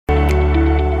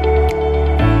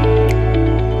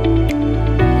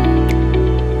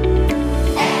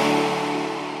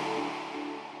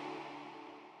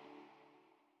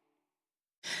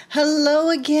Hello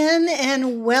again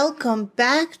and welcome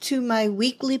back to my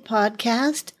weekly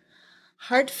podcast,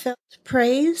 Heartfelt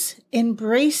Praise,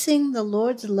 Embracing the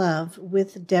Lord's Love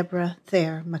with Deborah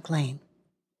Thayer McLain.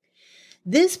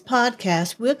 This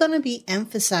podcast, we're going to be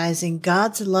emphasizing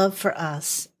God's love for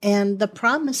us and the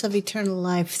promise of eternal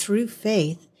life through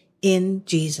faith in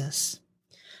Jesus.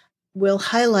 We'll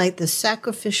highlight the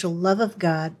sacrificial love of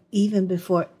God even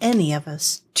before any of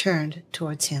us turned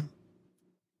towards Him.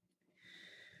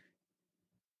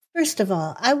 First of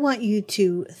all, I want you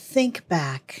to think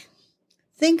back.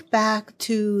 Think back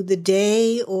to the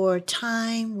day or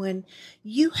time when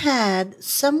you had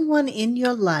someone in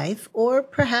your life, or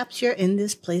perhaps you're in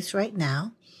this place right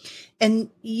now, and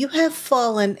you have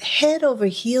fallen head over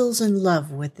heels in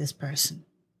love with this person.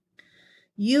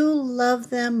 You love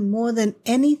them more than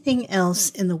anything else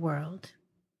in the world,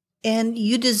 and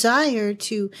you desire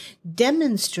to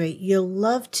demonstrate your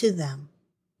love to them.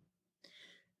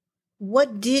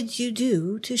 What did you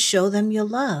do to show them your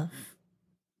love?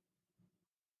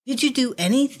 Did you do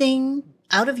anything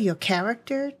out of your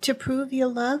character to prove your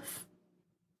love?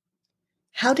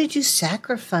 How did you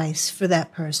sacrifice for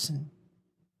that person?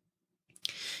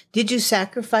 Did you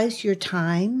sacrifice your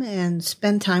time and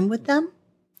spend time with them?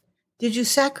 Did you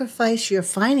sacrifice your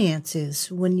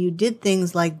finances when you did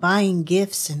things like buying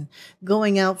gifts and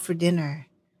going out for dinner?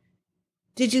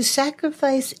 Did you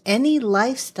sacrifice any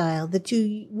lifestyle that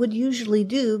you would usually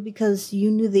do because you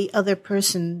knew the other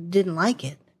person didn't like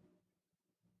it?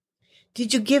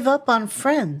 Did you give up on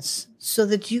friends so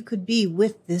that you could be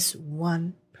with this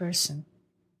one person?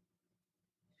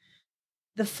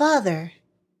 The Father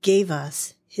gave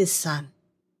us His Son.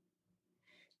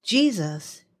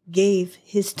 Jesus gave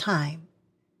His time,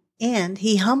 and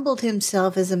He humbled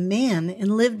Himself as a man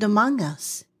and lived among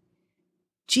us.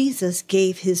 Jesus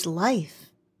gave His life.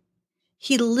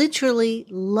 He literally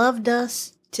loved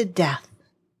us to death.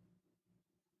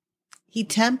 He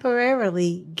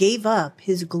temporarily gave up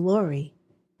His glory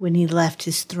when He left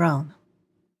His throne.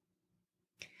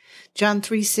 John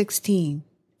 3:16,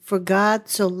 for God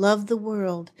so loved the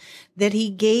world that He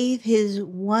gave His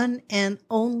one and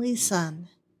only Son,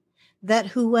 that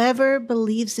whoever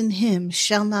believes in Him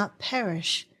shall not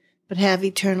perish, but have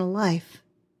eternal life.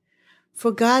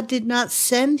 For God did not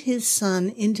send His Son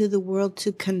into the world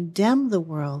to condemn the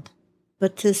world,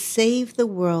 but to save the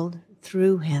world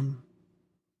through Him.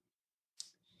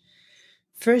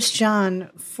 1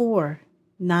 John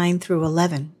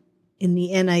 4:9-11 in the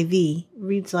NIV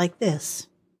reads like this.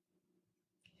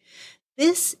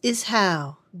 This is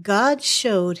how God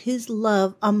showed His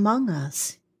love among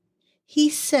us.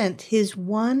 He sent His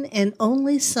one and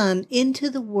only Son into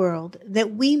the world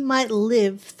that we might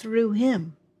live through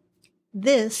Him.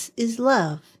 This is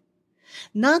love.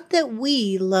 Not that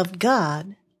we loved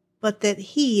God, but that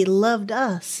He loved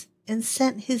us and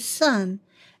sent His Son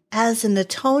as an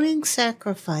atoning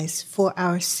sacrifice for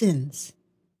our sins.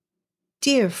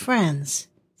 Dear friends,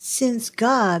 since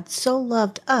God so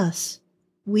loved us,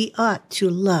 we ought to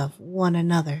love one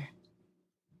another.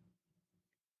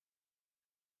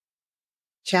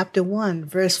 Chapter 1,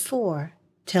 verse 4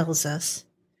 tells us,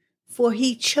 for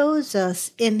He chose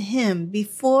us in Him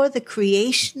before the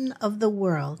creation of the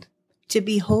world to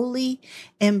be holy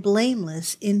and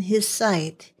blameless in His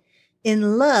sight.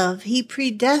 In love, He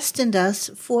predestined us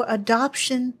for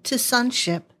adoption to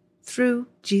sonship through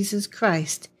Jesus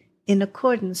Christ in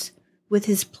accordance with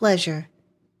His pleasure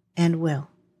and will.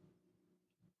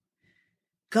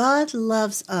 God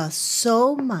loves us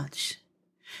so much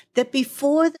that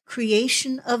before the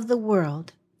creation of the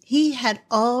world, He had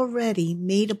already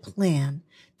made a plan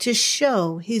to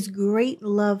show His great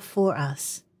love for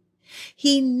us.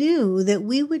 He knew that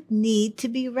we would need to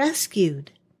be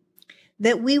rescued,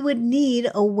 that we would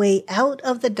need a way out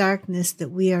of the darkness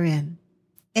that we are in,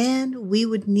 and we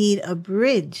would need a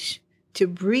bridge to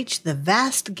breach the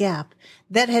vast gap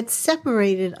that had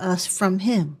separated us from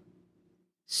Him.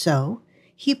 So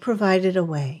He provided a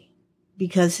way,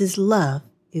 because His love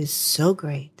is so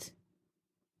great.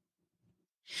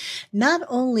 Not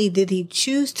only did He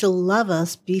choose to love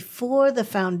us before the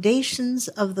foundations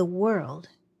of the world,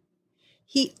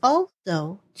 He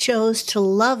also chose to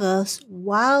love us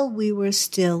while we were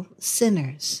still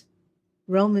sinners.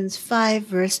 Romans 5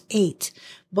 verse 8,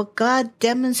 but God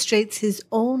demonstrates His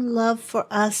own love for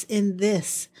us in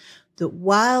this, that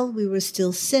while we were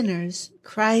still sinners,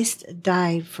 Christ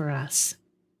died for us.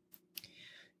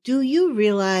 Do you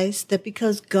realize that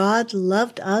because God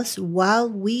loved us while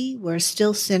we were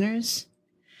still sinners,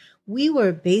 we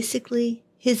were basically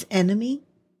His enemy?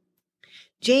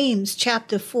 James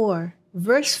chapter 4,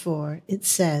 verse 4, it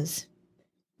says,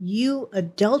 you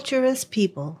adulterous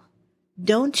people,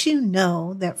 Don't you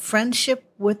know that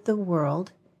friendship with the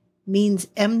world means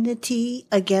enmity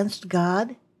against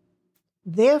God?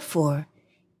 Therefore,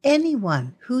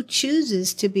 anyone who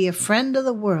chooses to be a friend of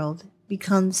the world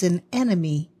becomes an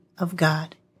enemy of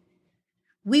God.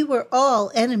 We were all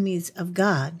enemies of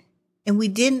God, and we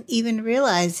didn't even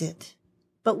realize it,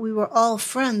 but we were all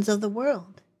friends of the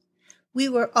world. We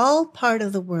were all part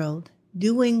of the world,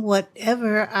 doing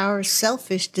whatever our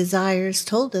selfish desires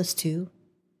told us to,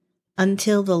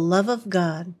 until the love of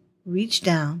God reached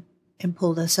down and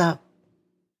pulled us up.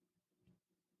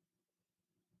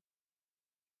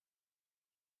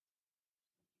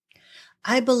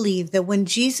 I believe that when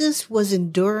Jesus was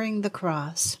enduring the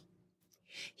cross,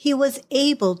 he was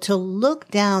able to look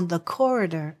down the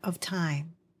corridor of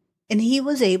time, and he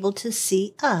was able to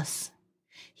see us.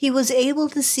 He was able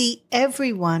to see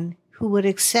everyone who would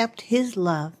accept his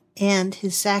love and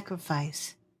his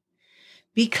sacrifice.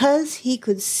 Because he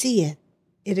could see it,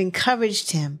 it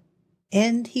encouraged him,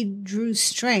 and he drew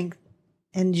strength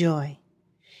and joy.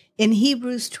 In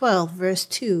Hebrews 12, verse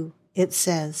 2, it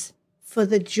says, "For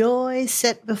the joy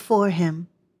set before him,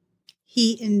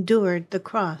 he endured the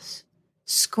cross,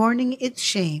 scorning its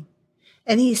shame,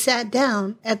 and he sat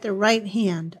down at the right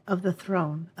hand of the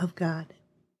throne of God."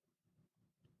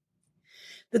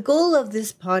 The goal of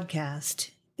this podcast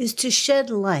is to shed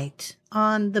light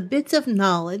on the bits of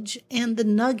knowledge and the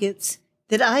nuggets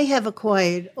that I have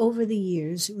acquired over the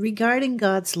years regarding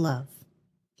God's love.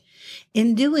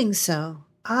 In doing so,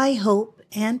 I hope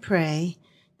and pray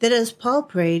that as Paul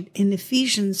prayed in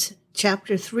Ephesians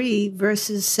chapter 3,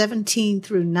 verses 17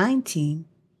 through 19,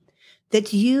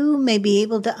 that you may be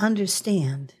able to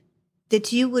understand,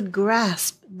 that you would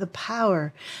grasp the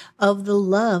power of the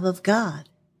love of God,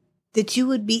 that you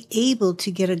would be able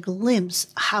to get a glimpse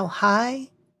how high,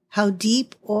 how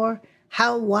deep, or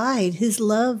how wide his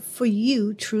love for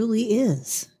you truly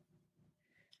is.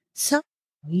 Somehow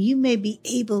you may be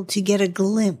able to get a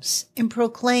glimpse and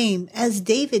proclaim, as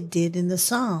David did in the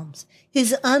Psalms,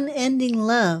 his unending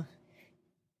love,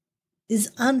 his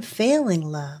unfailing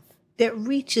love that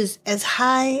reaches as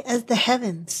high as the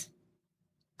heavens.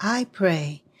 I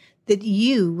pray that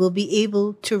you will be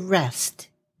able to rest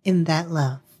in that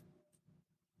love.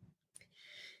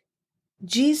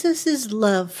 Jesus'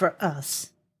 love for us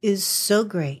is so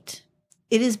great.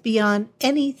 It is beyond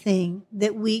anything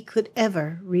that we could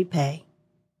ever repay.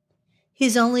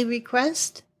 His only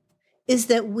request is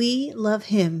that we love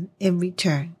him in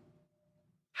return.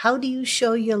 How do you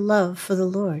show your love for the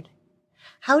Lord?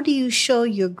 How do you show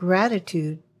your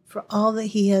gratitude for all that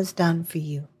he has done for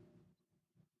you?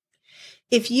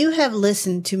 If you have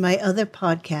listened to my other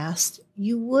podcast,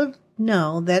 you would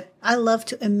know that I love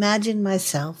to imagine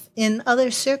myself in other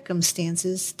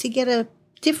circumstances to get a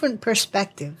different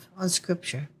perspective on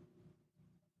Scripture.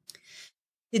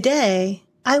 Today,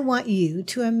 I want you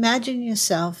to imagine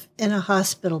yourself in a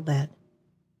hospital bed.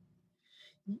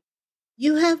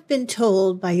 You have been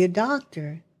told by your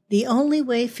doctor the only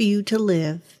way for you to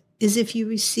live is if you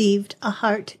received a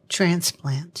heart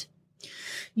transplant.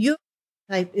 Your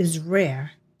type is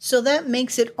rare, so that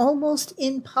makes it almost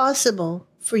impossible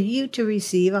for you to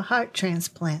receive a heart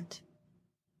transplant.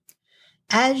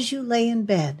 As you lay in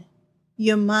bed,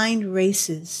 your mind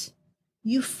races.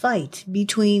 You fight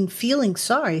between feeling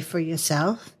sorry for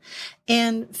yourself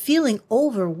and feeling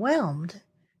overwhelmed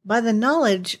by the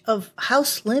knowledge of how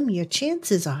slim your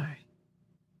chances are.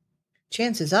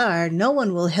 Chances are no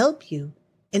one will help you,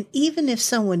 and even if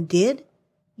someone did,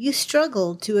 you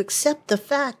struggle to accept the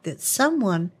fact that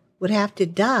someone would have to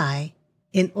die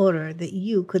in order that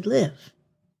you could live.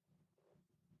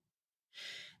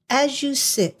 As you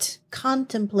sit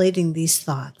contemplating these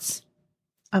thoughts,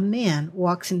 a man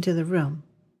walks into the room.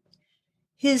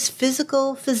 His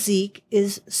physical physique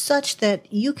is such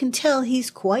that you can tell he's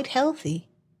quite healthy.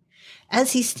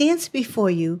 As he stands before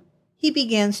you, he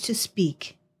begins to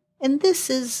speak, and this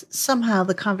is somehow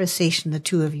the conversation the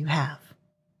two of you have.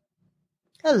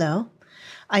 "Hello,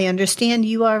 I understand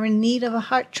you are in need of a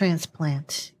heart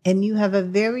transplant, and you have a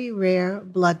very rare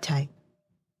blood type."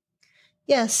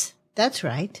 "Yes, that's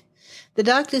right. The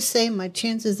doctors say my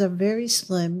chances are very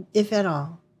slim, if at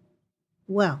all."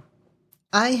 "Well,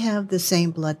 I have the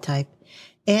same blood type,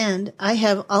 and I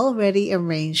have already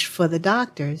arranged for the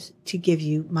doctors to give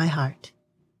you my heart."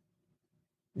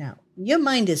 Now, your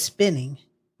mind is spinning.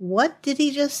 What did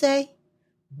he just say?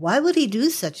 Why would he do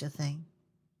such a thing?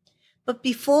 But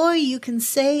before you can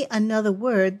say another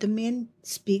word, the man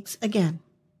speaks again.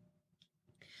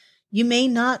 "You may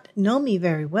not know me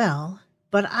very well,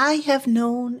 but I have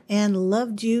known and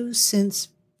loved you since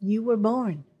you were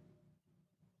born.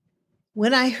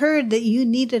 When I heard that you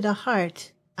needed a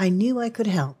heart, I knew I could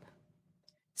help.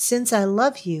 Since I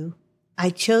love you, I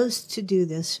chose to do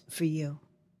this for you.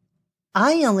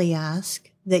 I only ask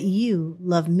that you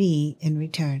love me in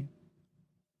return.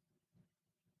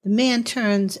 The man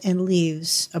turns and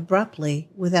leaves abruptly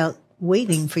without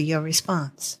waiting for your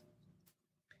response.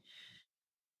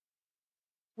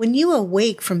 When you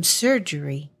awake from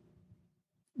surgery,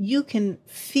 you can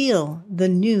feel the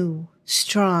new,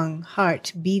 strong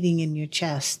heart beating in your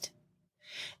chest,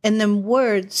 and the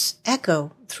words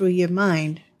echo through your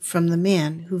mind from the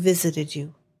man who visited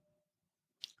you.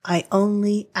 I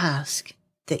only ask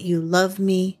that you love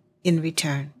me in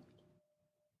return.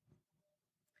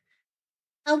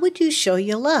 How would you show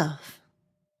your love?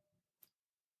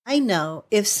 I know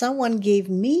if someone gave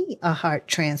me a heart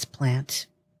transplant,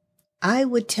 I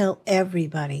would tell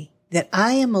everybody that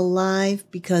I am alive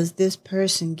because this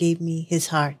person gave me his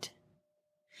heart.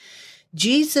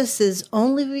 Jesus'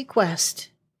 only request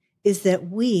is that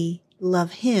we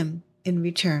love him in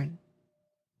return.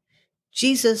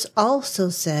 Jesus also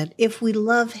said if we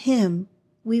love him,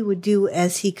 we would do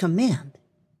as he commanded.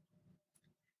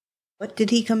 What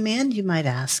did he command, you might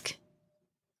ask?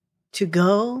 To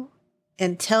go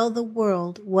and tell the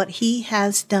world what he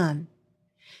has done,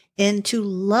 and to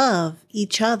love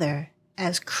each other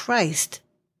as Christ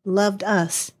loved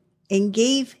us and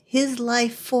gave his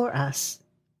life for us.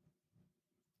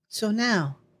 So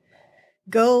now,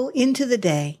 go into the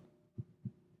day.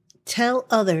 Tell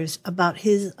others about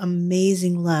his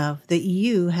amazing love that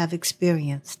you have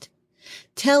experienced.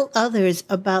 Tell others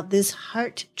about this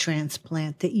heart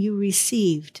transplant that you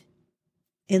received.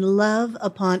 And love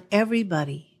upon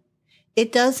everybody.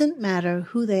 It doesn't matter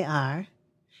who they are.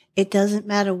 It doesn't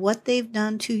matter what they've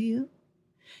done to you.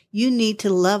 You need to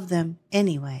love them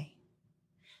anyway.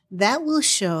 That will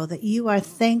show that you are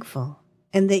thankful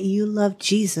and that you love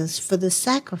Jesus for the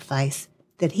sacrifice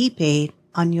that he paid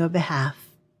on your behalf.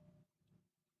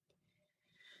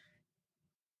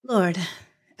 Lord,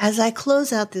 as I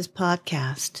close out this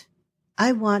podcast,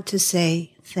 I want to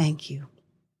say thank you.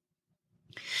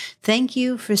 Thank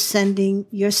you for sending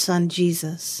your son,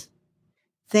 Jesus.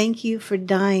 Thank you for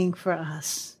dying for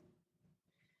us.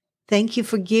 Thank you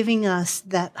for giving us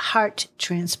that heart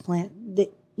transplant,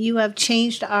 that you have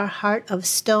changed our heart of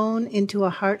stone into a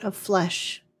heart of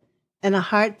flesh and a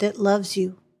heart that loves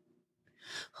you.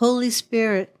 Holy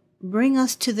Spirit, bring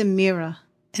us to the mirror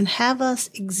and have us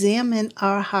examine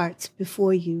our hearts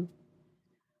before you.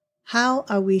 How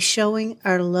are we showing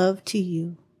our love to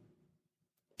you?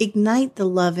 Ignite the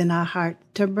love in our heart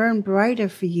to burn brighter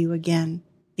for you again.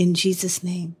 In Jesus'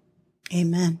 name,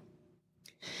 amen.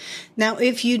 Now,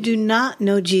 if you do not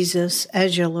know Jesus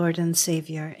as your Lord and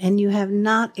Savior, and you have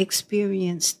not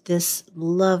experienced this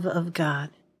love of God,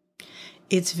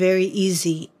 it's very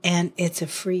easy and it's a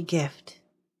free gift.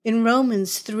 In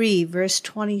Romans 3, verse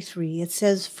 23, it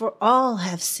says, "For all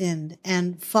have sinned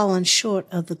and fallen short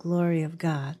of the glory of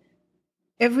God."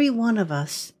 Every one of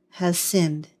us has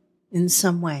sinned in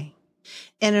some way.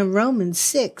 And in Romans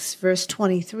 6, verse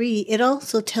 23, it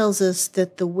also tells us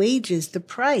that the wages, the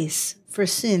price for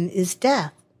sin is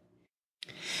death.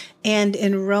 And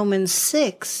in Romans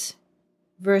 6,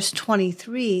 verse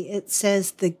 23, it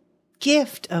says the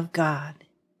gift of God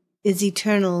is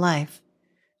eternal life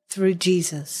through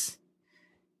Jesus.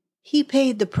 He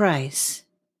paid the price,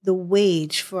 the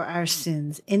wage for our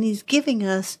sins, and he's giving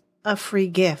us a free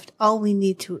gift. All we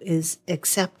need to is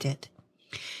accept it.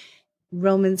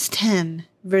 Romans 10,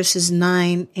 verses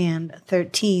 9 and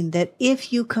 13, that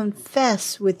if you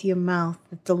confess with your mouth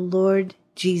that the Lord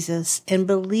Jesus and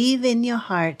believe in your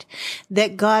heart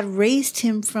that God raised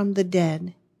him from the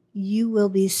dead, you will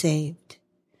be saved.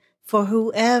 For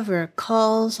whoever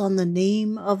calls on the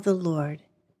name of the Lord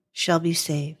shall be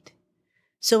saved.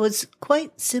 So it's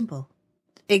quite simple.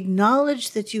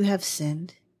 Acknowledge that you have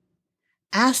sinned.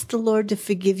 Ask the Lord to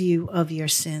forgive you of your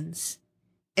sins.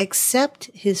 Accept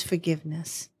his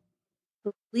forgiveness.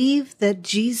 Believe that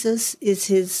Jesus is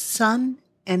his son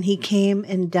and he came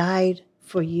and died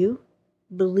for you.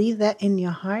 Believe that in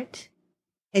your heart.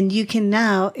 And you can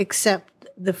now accept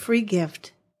the free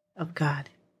gift of God.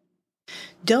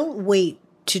 Don't wait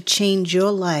to change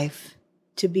your life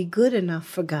to be good enough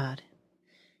for God.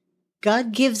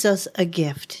 God gives us a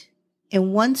gift.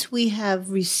 And once we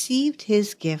have received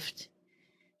his gift,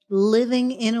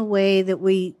 living in a way that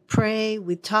we pray,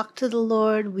 we talk to the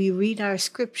Lord, we read our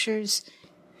scriptures,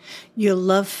 your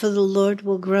love for the Lord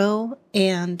will grow,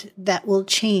 and that will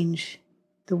change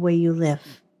the way you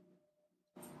live.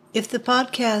 If the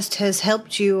podcast has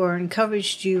helped you or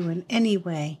encouraged you in any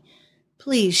way,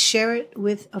 please share it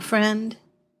with a friend,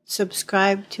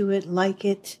 subscribe to it, like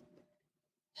it.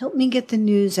 Help me get the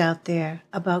news out there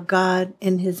about God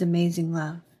and His amazing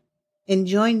love. And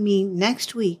join me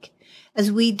next week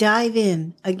as we dive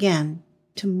in again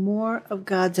to more of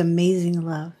God's amazing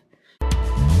love.